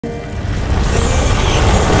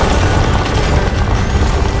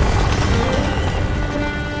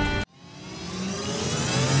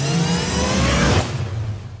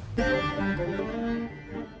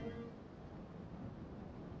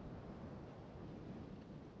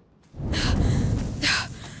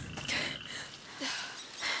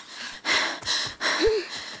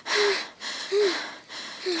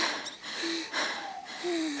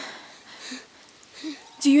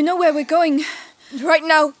you know where we're going? Right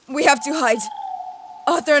now, we have to hide.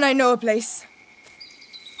 Arthur and I know a place.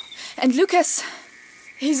 And Lucas?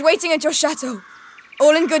 He's waiting at your chateau.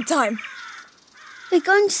 All in good time. We're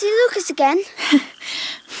going to see Lucas again?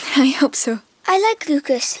 I hope so. I like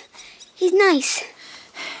Lucas. He's nice.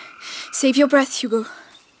 Save your breath, Hugo.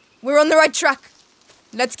 We're on the right track.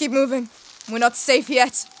 Let's keep moving. We're not safe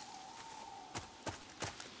yet.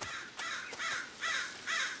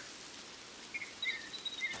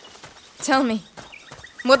 Tell me,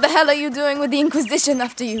 what the hell are you doing with the Inquisition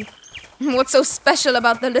after you? What's so special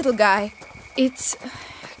about the little guy? It's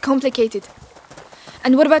complicated.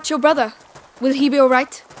 And what about your brother? Will he be all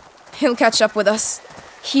right? He'll catch up with us.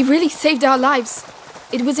 He really saved our lives.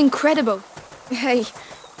 It was incredible. Hey,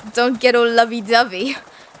 don't get all lovey-dovey.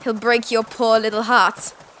 He'll break your poor little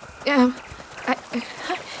heart.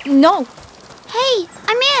 No. Hey,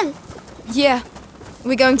 I'm in. Yeah,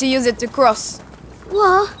 we're going to use it to cross.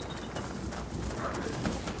 What?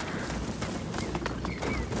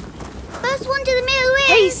 First one to the middle way.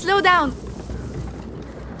 Hey, slow down.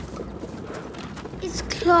 It's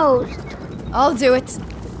closed. I'll do it.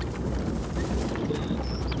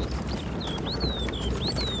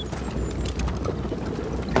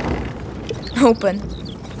 Open.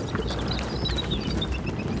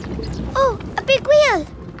 Oh, a big wheel.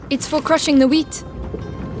 It's for crushing the wheat.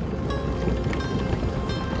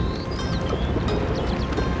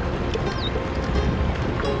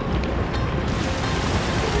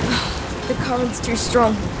 The current's too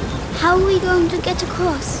strong. How are we going to get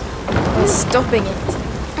across? We're stopping it.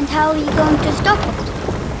 And how are you going to stop it?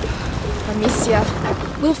 Amicia.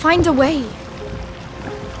 We'll find a way.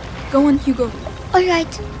 Go on, Hugo. All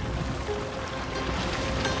right.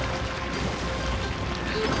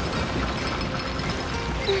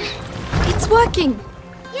 It's working.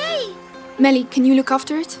 Yay! Melly, can you look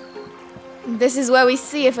after it? This is where we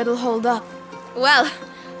see if it'll hold up. Well,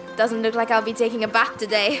 doesn't look like I'll be taking a bath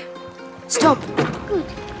today. Stop.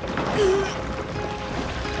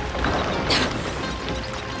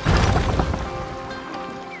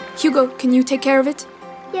 Hugo, can you take care of it?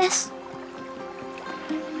 Yes.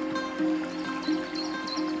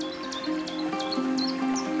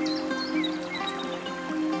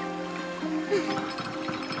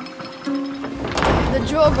 The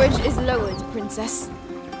drawbridge is lowered, Princess.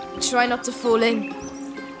 Try not to fall in.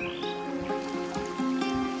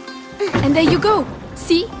 And there you go.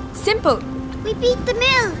 See? Simple. We beat the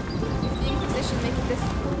mill. The Inquisition make it this.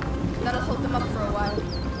 That'll hold them up for a while.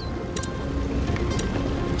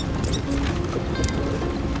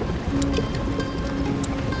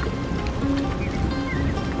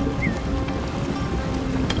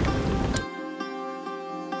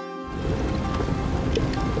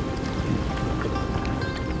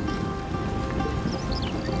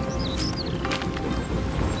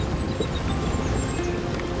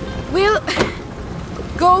 We'll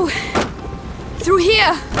go through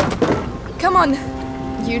here. Come on.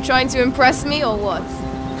 You trying to impress me or what?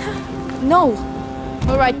 No.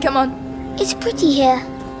 All right, come on. It's pretty here,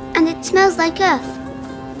 and it smells like earth.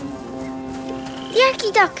 The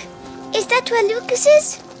Archiduck. Is that where Lucas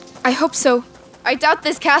is? I hope so. I doubt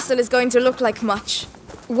this castle is going to look like much.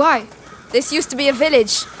 Why? This used to be a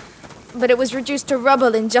village, but it was reduced to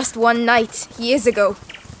rubble in just one night, years ago.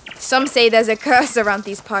 Some say there's a curse around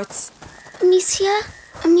these parts. Amicia?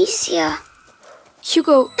 Amicia.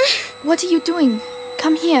 Hugo, what are you doing?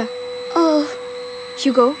 Come here. Oh.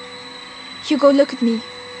 Hugo? Hugo, look at me.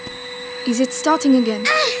 Is it starting again?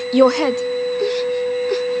 Your head.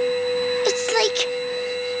 It's like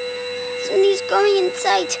somebody's going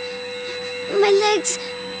inside. My legs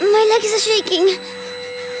are shaking.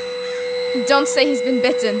 Don't say he's been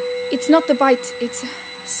bitten. It's not the bite. It's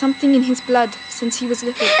something in his blood since he was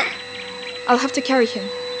little. I'll have to carry him.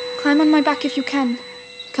 Climb on my back if you can.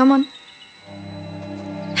 Come on.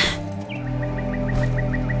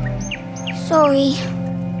 Sorry.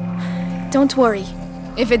 Don't worry.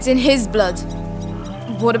 If it's in his blood,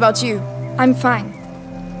 what about you? I'm fine.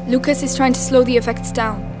 Lucas is trying to slow the effects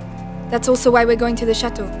down. That's also why we're going to the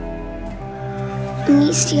chateau.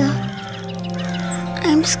 Amicia.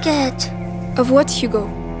 I'm scared. Of what, Hugo?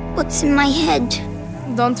 What's in my head?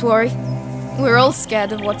 Don't worry. We're all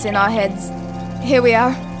scared of what's in our heads. Here we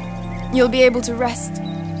are. You'll be able to rest.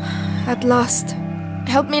 At last.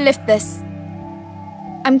 Help me lift this.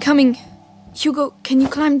 I'm coming. Hugo, can you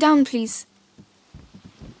climb down, please?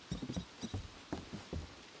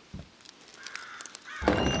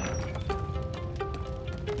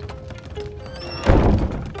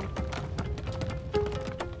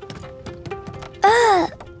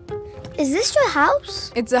 Is this your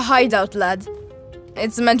house? It's a hideout, lad.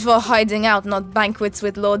 It's meant for hiding out, not banquets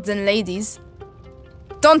with lords and ladies.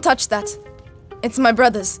 Don't touch that. It's my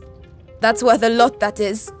brother's. That's worth a lot, that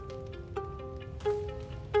is.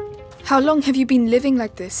 How long have you been living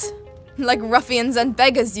like this? Like ruffians and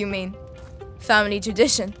beggars, you mean? Family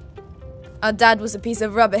tradition. Our dad was a piece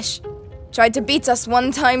of rubbish. Tried to beat us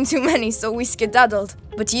one time too many, so we skedaddled.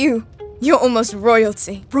 But you're almost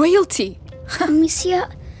royalty. Royalty? Amicia,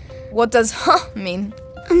 What does huh mean?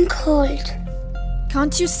 I'm cold.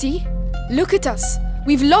 Can't you see? Look at us.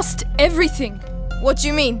 We've lost everything. What do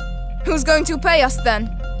you mean? Who's going to pay us then?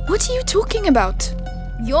 What are you talking about?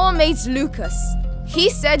 Your mate's Lucas. He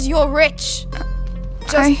said you're rich.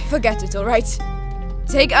 Just forget it, alright?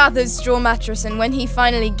 Take Arthur's straw mattress, and when he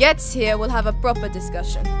finally gets here, we'll have a proper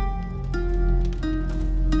discussion.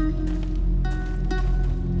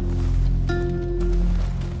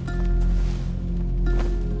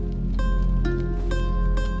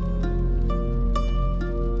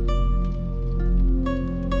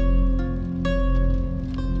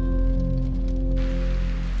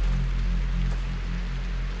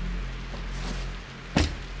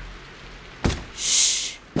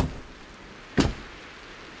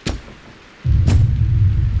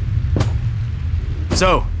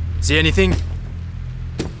 So, see anything?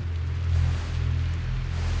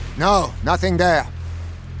 No, nothing there.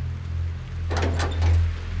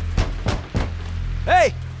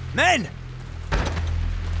 Hey, men!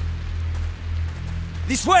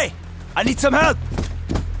 This way! I need some help!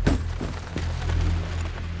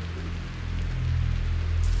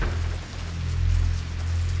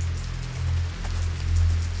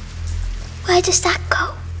 Where does that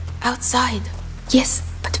go? Outside. Yes,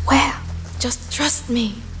 but where? Just trust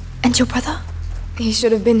me. And your brother? He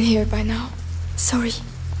should have been here by now. Sorry.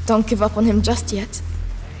 Don't give up on him just yet.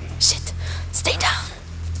 Shit. Stay down.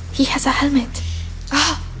 He has a helmet.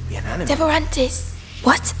 Ah, Be an animal. Devorantis.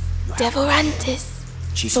 What? Devorantis.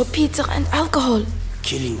 Saltpeter and alcohol.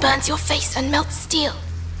 Killing. Burns your face and melts steel.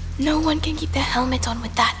 No one can keep their helmet on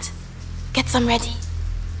with that. Get some ready.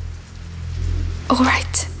 All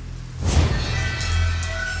right.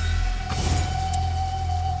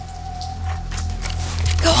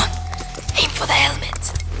 Go on. Aim for the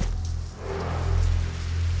helmet.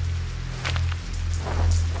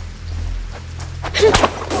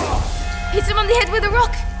 Hit him on the head with a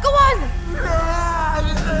rock! Go on!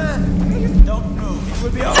 Don't move, it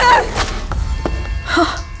will be over.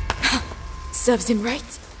 Serves him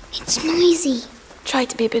right. It's noisy. Try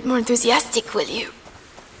to be a bit more enthusiastic, will you?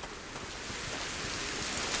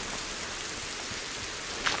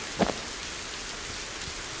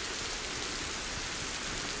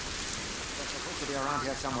 Around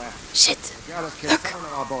here somewhere. Shit. Girl has killed Look, several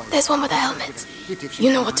of our boys. there's one with a helmet.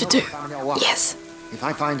 You know what to do. Yes. If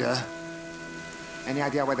I find her, any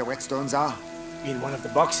idea where the whetstones are? In one of the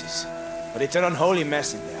boxes. But it's an unholy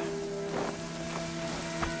mess in there.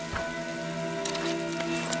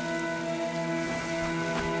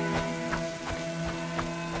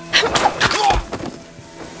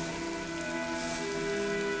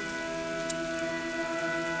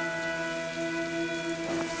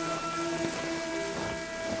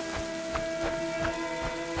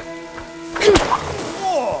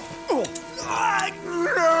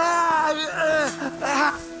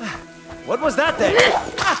 What was that then?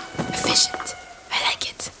 Efficient. I like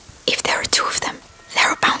it. If there are two of them, there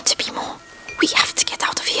are bound to be more. We have to get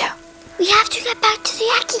out of here. We have to get back to the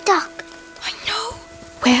Yaki dock. I know.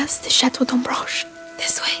 Where's the Chateau d'Ombrage?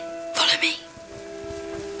 This way. Follow me.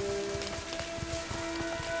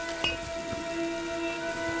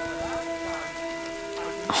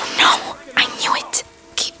 Oh no! I knew it.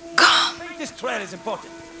 Keep calm. This trail is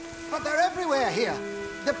important. But they're everywhere here.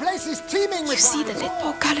 The place is teeming with You see the lit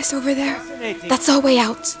portcullis over there? Fascinating. That's our way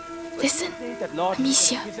out. Listen, That Lord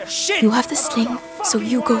Amicia, gives a shit. you have the sling, so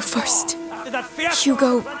you go first. After that fierce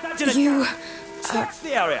Hugo, Plantagenet you search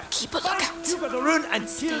the area. keep a lookout. You got the rune and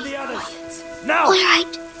kill the others. Quiet. Now! All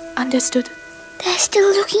right. Understood. They're still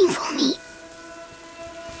looking for me.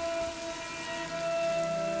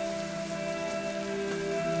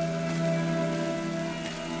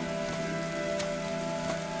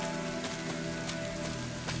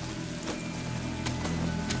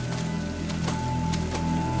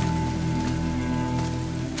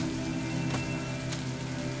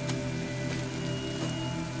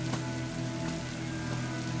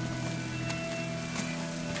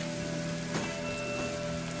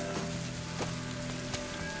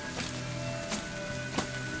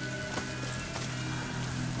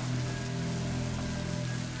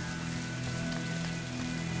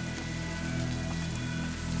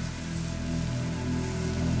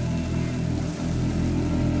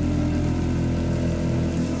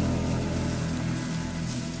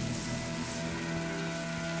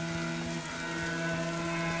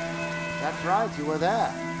 That's right, you were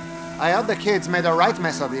there. I heard the kids made a right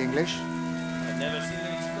mess of the English. I've never seen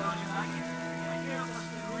an explosion like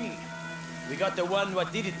it. We got the one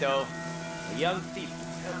what did it though. A young thief.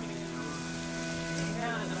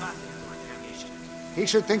 He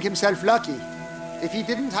should think himself lucky. If he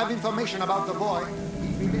didn't have information about the boy,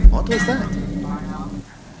 he'd be... What was that?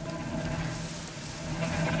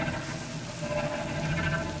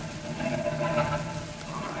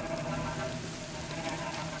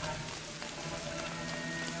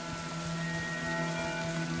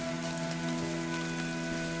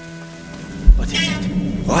 What is it?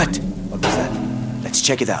 What? What was that? Let's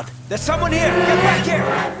check it out. There's someone here! Get back here!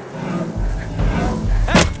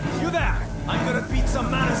 Hey! You there! I'm gonna beat some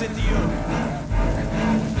manners into you!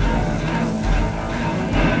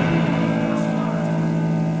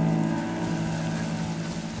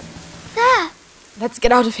 There! Let's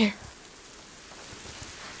get out of here.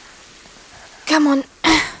 Come on.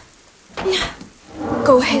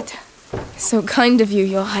 Go ahead. So kind of you,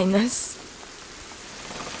 Your Highness.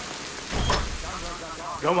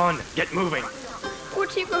 Go on, get moving.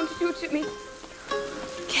 What are you going to do to me?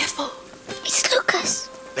 Careful. It's Lucas.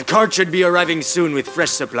 The cart should be arriving soon with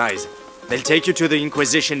fresh supplies. They'll take you to the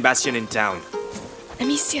Inquisition bastion in town.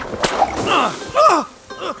 Amicia.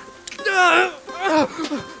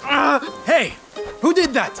 Hey! Who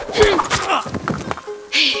did that?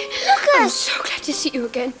 I'm so glad to see you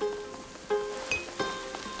again.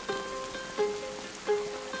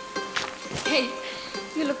 Hey,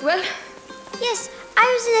 you look well. Yes, I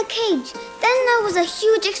was in a cage. Then there was a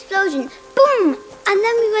huge explosion. Boom! And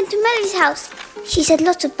then we went to Melly's house. She said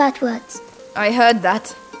lots of bad words. I heard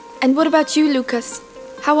that. And what about you, Lucas?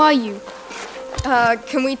 How are you?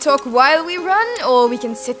 Can we talk while we run? Or we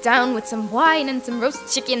can sit down with some wine and some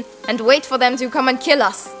roast chicken and wait for them to come and kill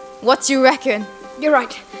us? What do you reckon? You're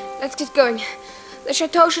right. Let's get going. The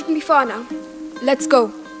chateau shouldn't be far now. Let's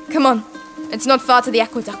go. Come on. It's not far to the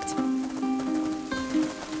aqueduct.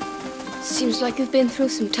 Seems like you've been through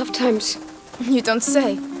some tough times. You don't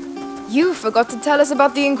say. You forgot to tell us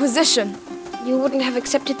about the Inquisition. You wouldn't have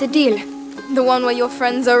accepted the deal. The one where your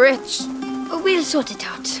friends are rich. We'll sort it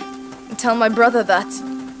out. Tell my brother that.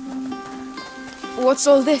 What's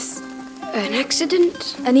all this? An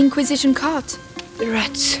accident? An Inquisition cart. The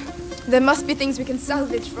rats. There must be things we can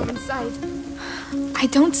salvage from inside. I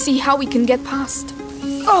don't see how we can get past.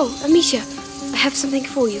 Oh, Amicia, I have something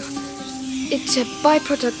for you. It's a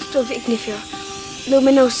byproduct of Ignifera,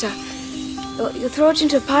 Luminosa. You throw it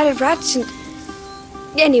into a pile of rats and...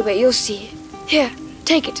 Anyway, you'll see. Here,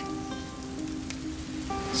 take it.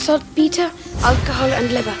 Saltpeter, alcohol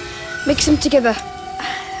and leather. Mix them together.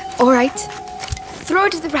 All right. Throw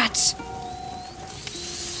it at the rats.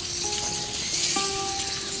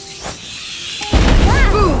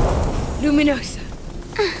 Boom! Luminosa.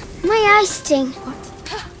 My eyes sting.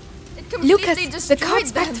 Lucas, the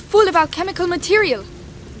cart's packed full of alchemical material.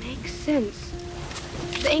 Makes sense.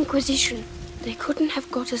 The Inquisition. They couldn't have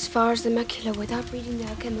got as far as the macula without reading their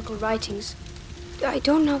alchemical writings. I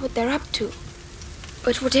don't know what they're up to.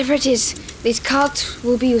 But whatever it is, these carts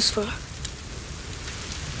will be useful.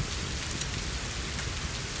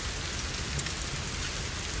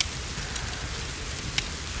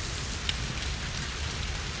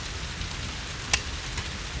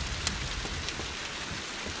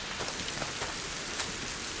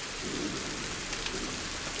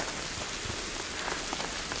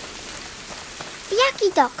 The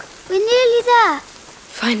Yaki Dock. We're nearly there.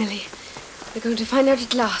 Finally. We're going to find out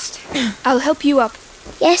at last. I'll help you up.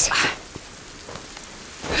 Yes.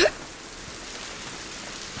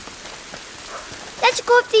 Let's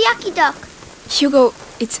go up the Yaki Dock. Hugo,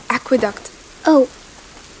 it's aqueduct. Oh.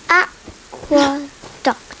 Aqueduct.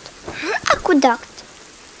 Aqueduct.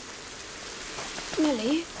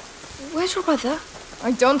 Nelly, where's your brother?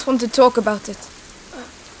 I don't want to talk about it.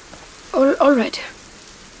 All right.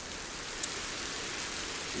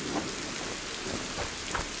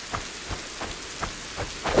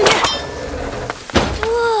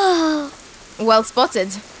 Whoa. Well spotted.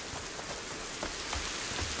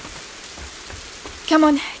 Come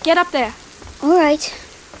on, get up there. All right.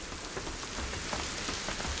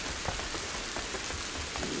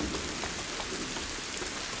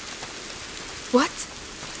 What?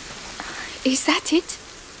 Is that it?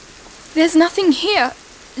 There's nothing here.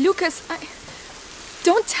 Lucas,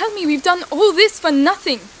 don't tell me we've done all this for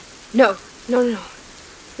nothing. No.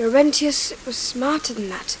 Laurentius was smarter than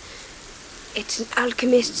that. It's an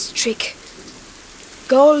alchemist's trick.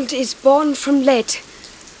 Gold is born from lead.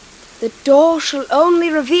 The door shall only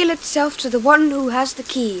reveal itself to the one who has the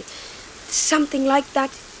key. Something like that.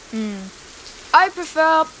 I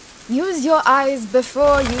prefer Use your eyes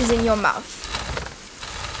before using your mouth.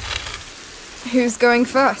 Who's going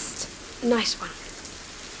first? Nice one.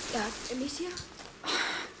 Amicia?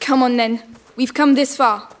 Come on then. We've come this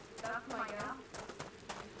far.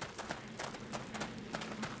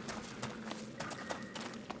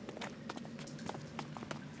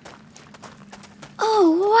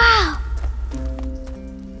 Oh, wow!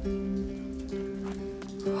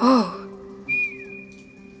 Oh,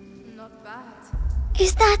 Not bad.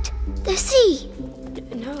 Is that the sea?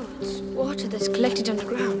 no, it's water that's collected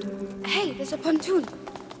underground. Hey, there's a pontoon.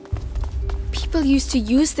 People used to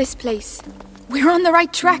use this place. We're on the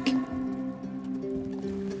right track.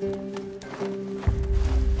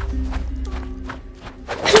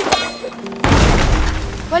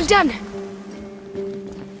 Well done.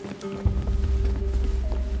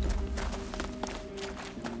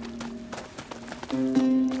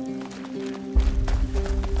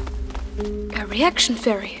 A reaction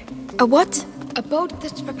ferry. A what? A boat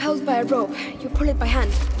that's propelled by a rope. You pull it by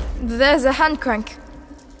hand. There's a hand crank.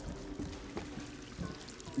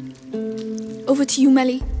 Over to you,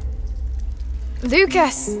 Melly.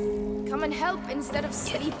 Lucas! Come and help instead of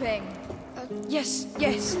sleeping. Yes.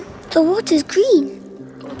 The water's green.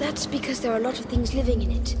 Well, that's because there are a lot of things living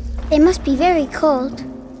in it. They must be very cold.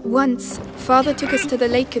 Once, Father took us to the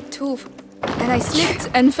lake at Tuve, and I slipped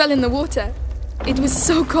and fell in the water. It was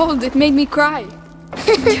so cold, it made me cry.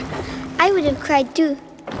 I would have cried too.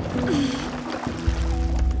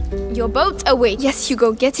 Your boat awaits. Yes,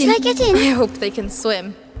 Hugo, get in. Shall I get in? I hope they can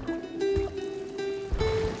swim.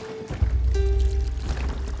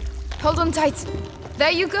 Hold on tight.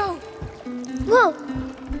 There you go. Whoa!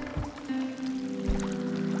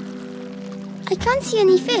 I can't see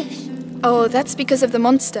any fish. Oh, that's because of the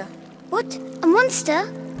monster. What? A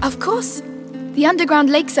monster? Of course. The underground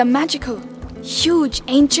lakes are magical. Huge,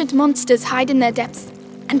 ancient monsters hide in their depths.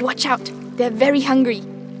 And watch out, they're very hungry.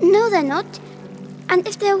 No, they're not. And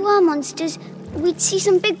if there were monsters, we'd see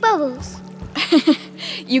some big bubbles.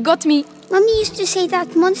 You got me. Mummy used to say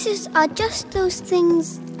that monsters are just those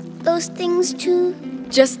things too.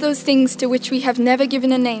 Just those things to which we have never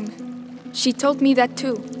given a name. She told me that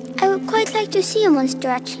too. I would quite like to see a monster,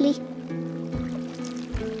 actually.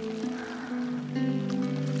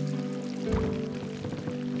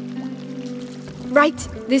 Right,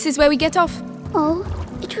 this is where we get off. Oh,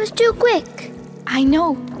 it was too quick. I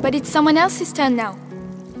know, but it's someone else's turn now.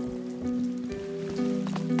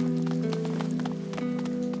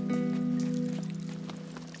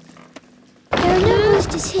 There are no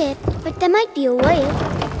monsters here, but there might be a whale.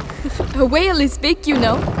 A whale is big, you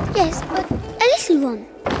know. Yes, but a little one.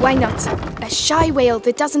 Why not? A shy whale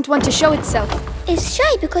that doesn't want to show itself. It's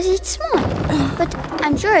shy because it's small, but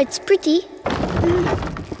I'm sure it's pretty.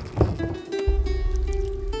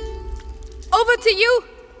 Over to you!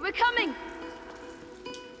 We're coming.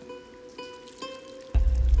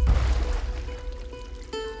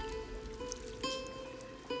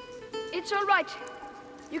 It's all right.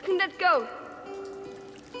 You can let go.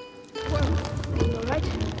 Are you all right?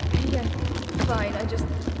 Yeah, fine. I just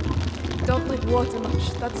don't like water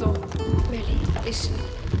much, that's all. Really, listen.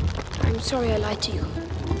 I'm sorry I lied to you.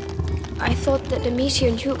 I thought that Amicia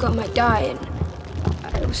and Hugo might die, and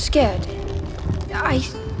I was scared.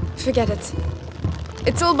 Forget it.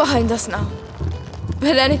 It's all behind us now.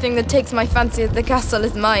 But anything that takes my fancy at the castle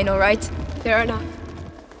is mine, all right? Fair enough.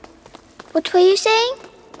 What were you saying?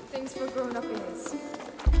 Things for grown-up ears.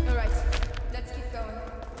 All right, let's keep going.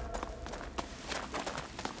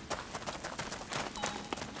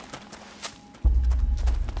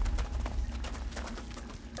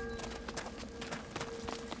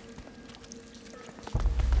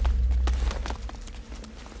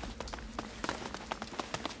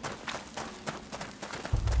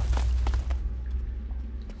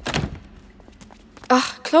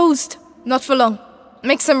 Ah, closed. Not for long.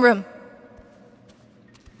 Make some room.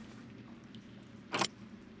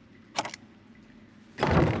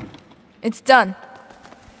 It's done.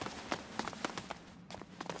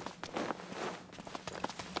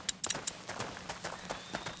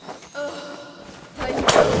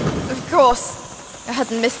 Of course. I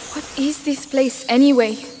hadn't missed. What is this place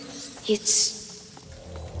anyway?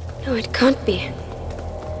 No, it can't be.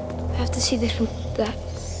 I have to see this from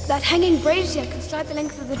that hanging brazier can slide the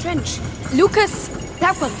length of the trench. Lucas!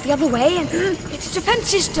 That one, the other way, and it's a defense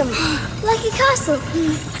system. Like a castle.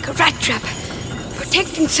 Like a rat trap.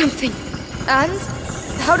 Protecting something. And?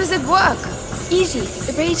 How does it work? Easy.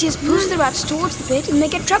 The braziers push the rats towards the pit and they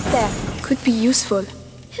get trapped there. Could be useful.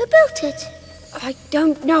 Who built it? I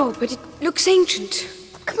don't know, but it looks ancient.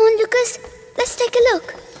 Come on, Lucas. Let's take a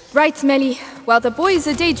look. Right, Melly. While the boys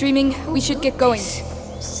are daydreaming, we should get going.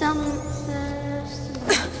 Some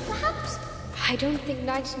perhaps? I don't think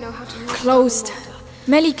knights know how to use Closed. holy water.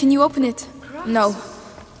 Melly, can you open it? No.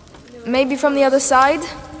 Maybe from the other side?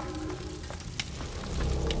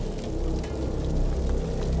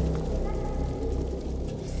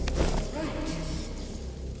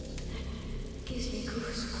 Gives me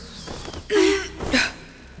goosebumps.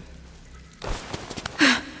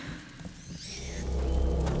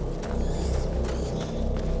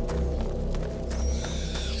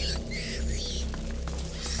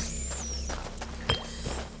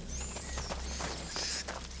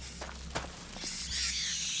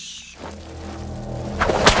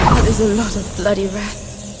 That is a lot of bloody rats.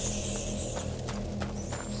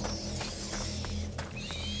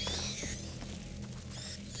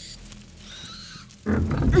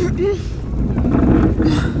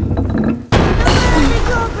 The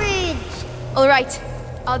drawbridge! All right,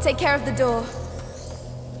 I'll take care of the door.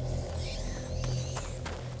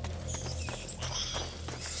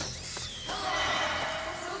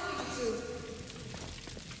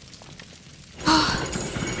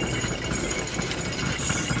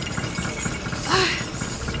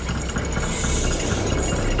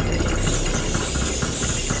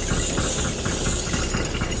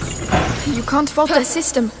 You can't fault their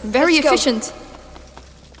system. Very Let's go. efficient.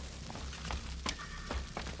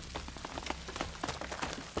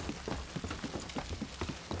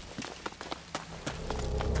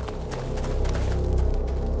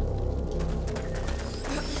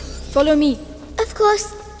 Follow me. Of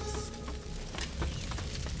course.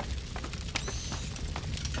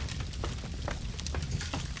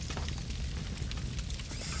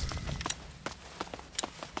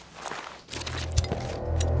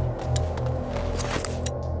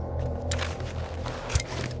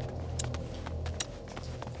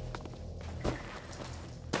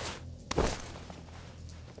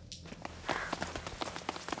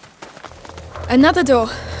 Another door.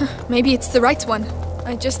 Maybe it's the right one.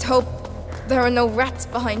 I just hope there are no rats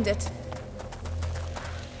behind it.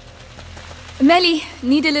 Melly,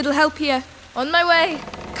 need a little help here. On my way.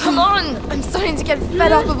 Come on! I'm starting to get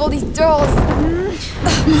fed up of all these doors.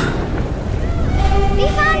 We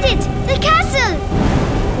found it! The castle!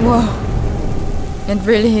 Whoa. It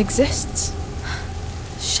really exists.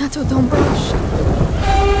 Chateau d'Ombrage.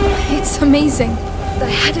 It's amazing. I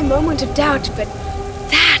had a moment of doubt, but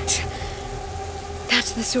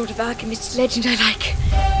that's the sort of alchemist's legend I like.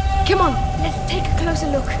 Come on, let's take a closer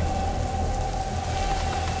look.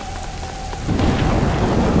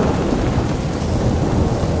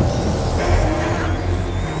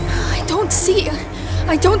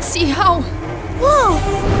 I don't see how. Whoa!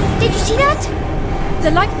 Did you see that?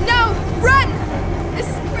 The light now! Run! This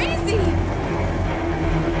is crazy!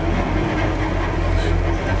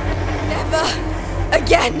 Never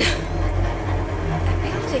again!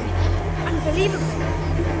 Amazing. Unbelievable.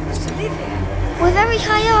 Used to live here. We're very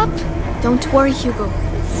high up. Don't worry, Hugo. Too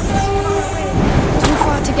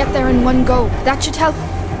far to get there in one go. That should help.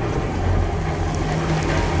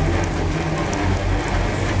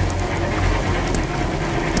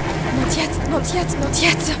 Not yet, not yet, not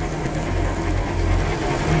yet.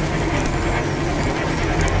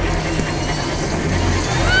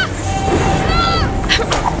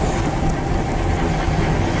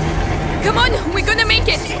 Come on, we're gonna make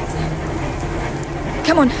it.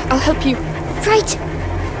 Come on, I'll help you. Right.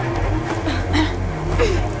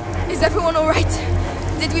 Is everyone all right?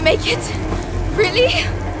 Did we make it? Really?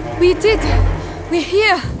 We did. We're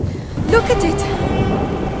here. Look at it.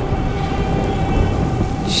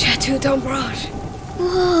 Chateau d'Ombrage.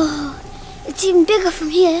 Whoa. It's even bigger from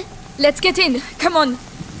here. Let's get in. Come on.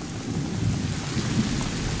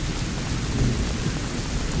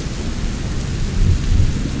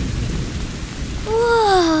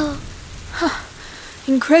 Whoa.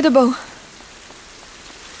 Incredible.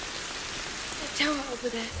 That tower over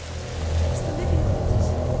there. It's the living quarters.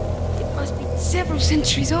 It must be several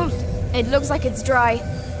centuries old. It looks like it's dry,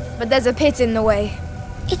 but there's a pit in the way.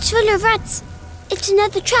 It's full of rats. It's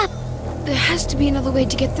another trap. There has to be another way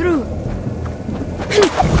to get through.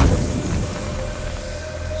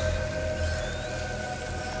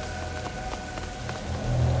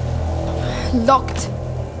 Locked.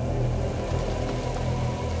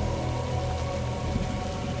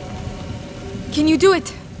 Can you do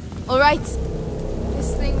it? All right.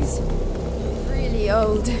 This thing's really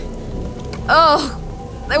old. Oh,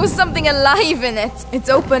 there was something alive in it. It's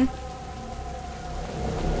open.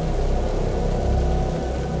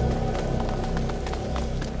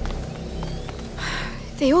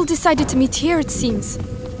 They all decided to meet here, it seems.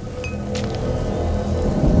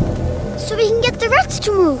 So we can get the rats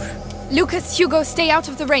to move. Lucas, Hugo, stay out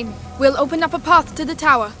of the rain. We'll open up a path to the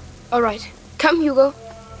tower. All right. Come, Hugo.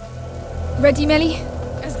 Ready, Melly?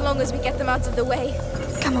 As long as we get them out of the way.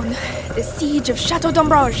 Come on. The siege of Chateau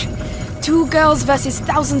d'Ambrage. 2 girls versus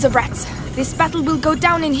thousands of rats. This battle will go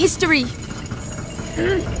down in history.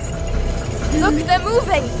 Look, they're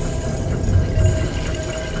moving!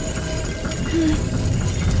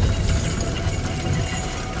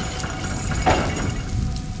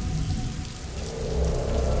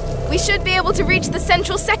 We should be able to reach the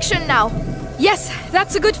central section now. Yes,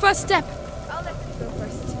 that's a good first step. I'll let you go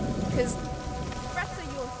first, because rats are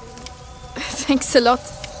your thing. Thanks a lot.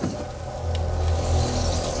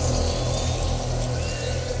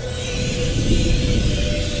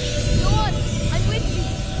 Go on, I'm with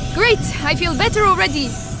you. Great, I feel better already.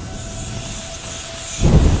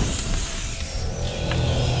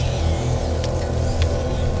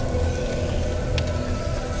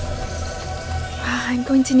 I'm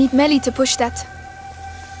going to need Melly to push that.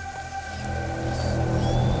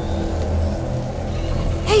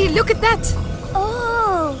 Hey, look at that!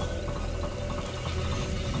 Oh!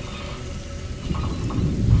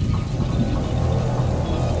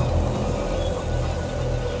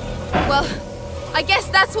 Well, I guess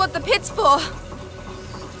that's what the pit's for.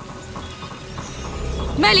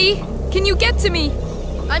 Melly, can you get to me?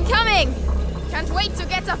 I'm coming! Can't wait to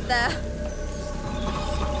get up there.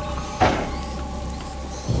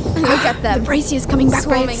 Look at them. The brazier's coming back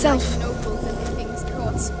by Swarming itself. like nobles in the king's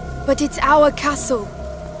court. But it's our castle.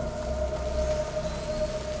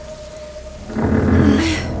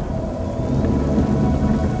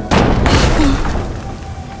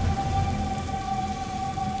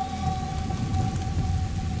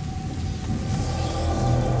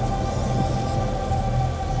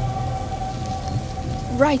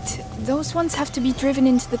 Right, those ones have to be driven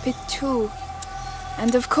into the pit too.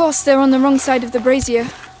 And of course they're on the wrong side of the brazier.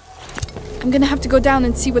 I'm gonna have to go down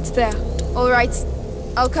and see what's there. All right,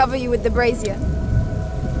 I'll cover you with the brazier.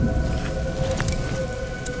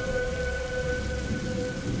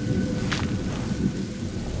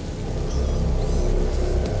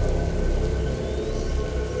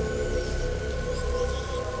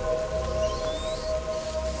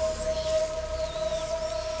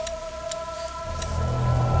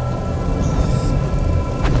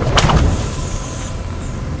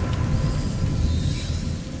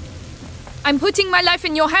 I'm putting my life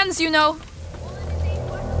in your hands, you know.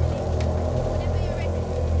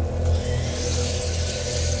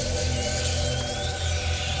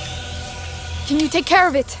 Can you take care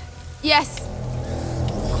of it? Yes.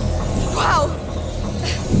 Wow!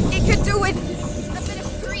 It could do with a bit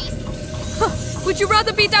of grease. Would you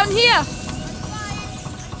rather be down here?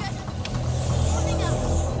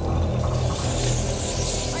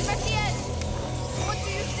 I'm at the end. What do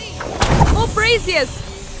you see? More braziers!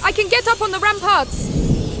 I can get up on the ramparts.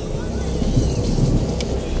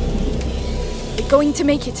 We're going to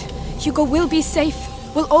make it. Hugo will be safe.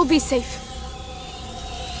 We'll all be safe.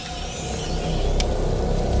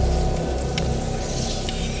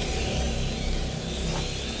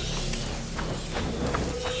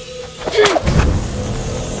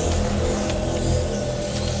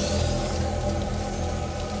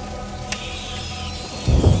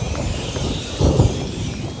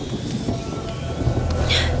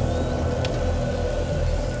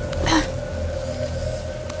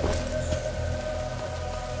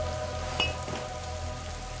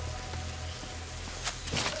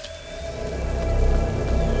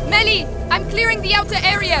 Melly, I'm clearing the outer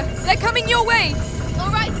area. They're coming your way.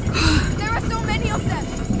 All right. There are so many of them.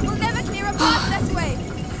 We'll never clear a path that way.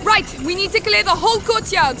 Right, we need to clear the whole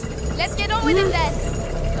courtyard. Let's get on with it then.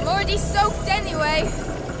 I'm already soaked anyway.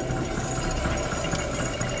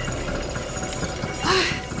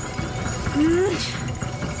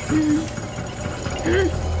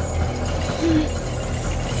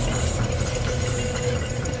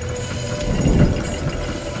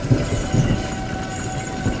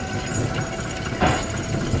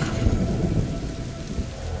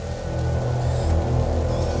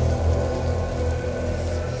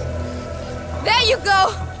 There you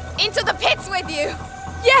go! Into the pits with you!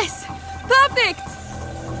 Yes! Perfect!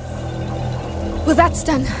 Well, that's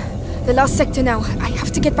done. The last sector now. I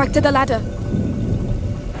have to get back to the ladder.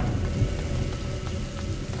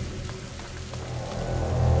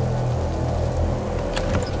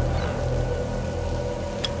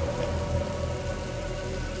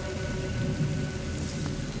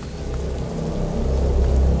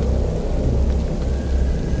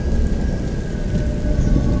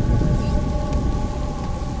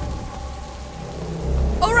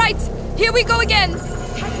 All right, here we go again.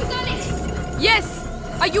 Have you done it? Yes.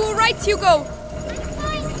 Are you all right, Hugo? I'm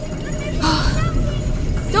fine. Let me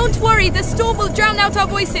Don't worry, the storm will drown out our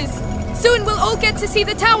voices. Soon we'll all get to see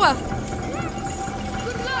the tower.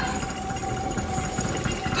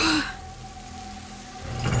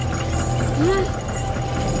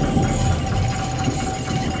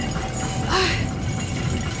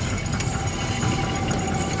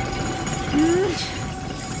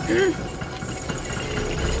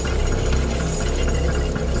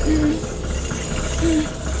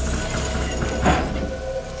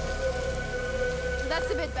 That's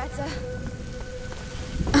a bit better.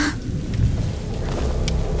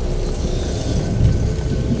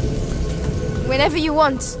 Whenever you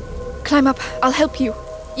want. Climb up, I'll help you.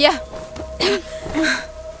 Yeah.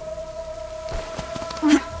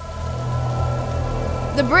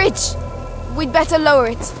 The bridge. We'd better lower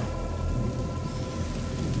it.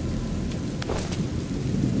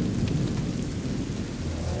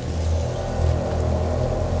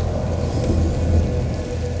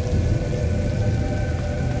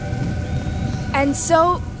 And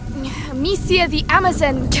so, Misia the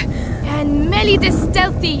Amazon and Melly the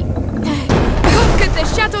Stealthy conquered the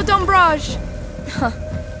Chateau d'Ombrage.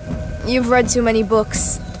 You've read too many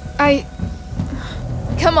books.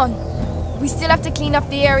 Come on. We still have to clean up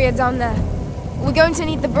the area down there. We're going to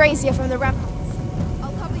need the brazier from the ramparts.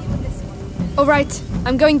 I'll cover you with this one. All right,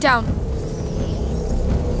 I'm going down.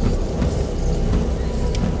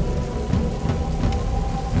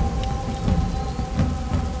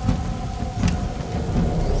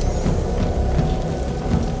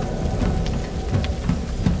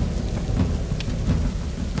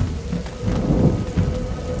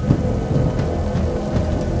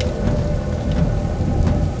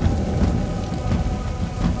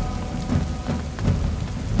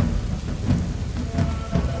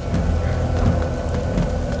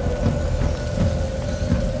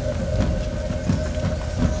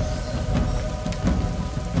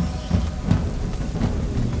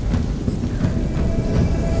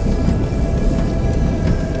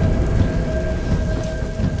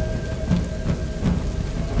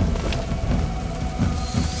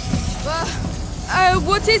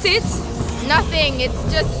 What is it? Nothing, it's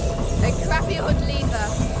just a crappy old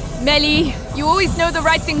lever. Melly, you always know the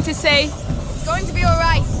right thing to say. It's going to be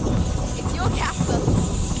alright. It's your castle.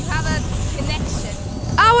 You have a connection.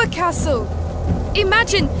 Our castle!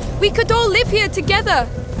 Imagine, we could all live here together.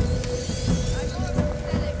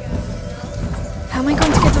 How am I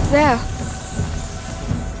going to get up there?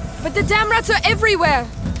 But the damn rats are everywhere!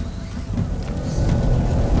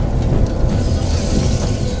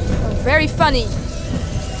 Oh, very funny.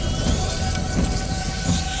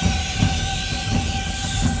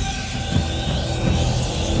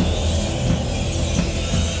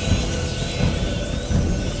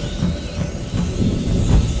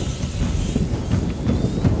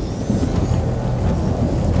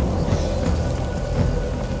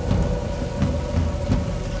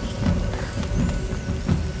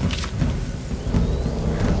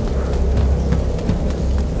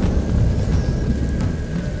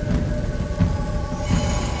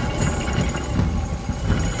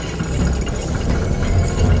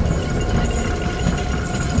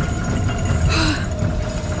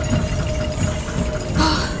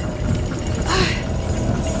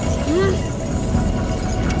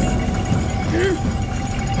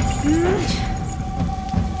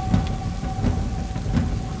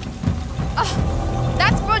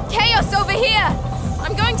 Over here!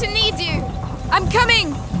 I'm going to need you! I'm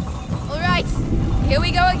coming! Alright, here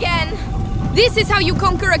we go again. This is how you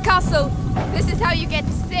conquer a castle! This is how you get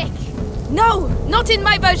sick! No! Not in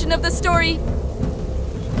my version of the story!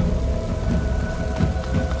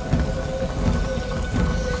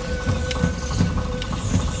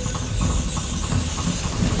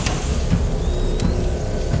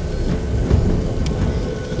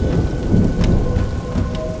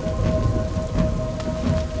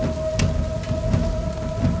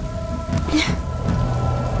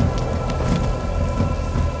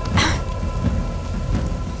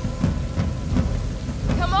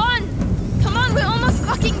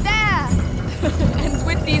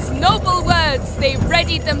 They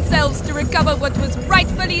readied themselves to recover what was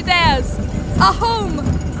rightfully theirs. A home!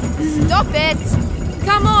 Stop it!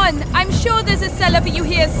 Come on, I'm sure there's a cellar for you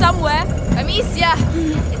here somewhere. Amicia,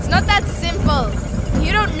 it's not that simple.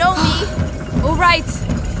 You don't know me. All right,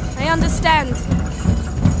 I understand.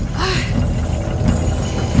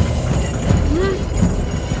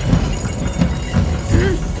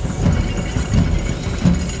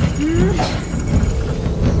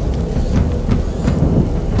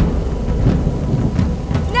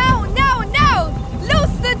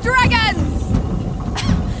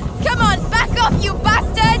 You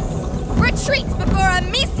bastards! Retreat before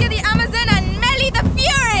Amicia the Amazon and Melly the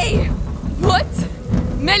Fury!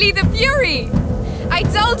 Melly the Fury! I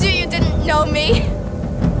told you didn't know me!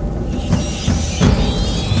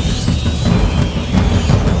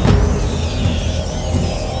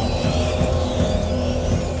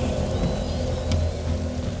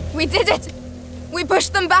 We did it! We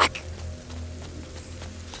pushed them back!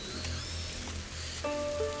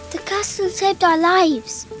 The castle saved our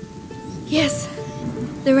lives. Yes,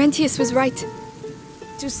 Laurentius was right.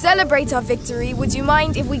 To celebrate our victory, would you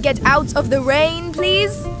mind if we get out of the rain,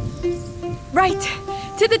 please? Right,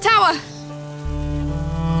 to the tower!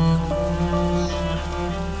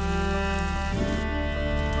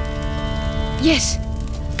 Yes.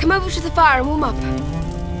 Come over to the fire and warm up.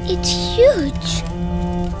 It's huge.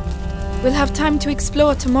 We'll have time to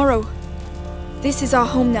explore tomorrow. This is our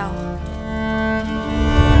home now.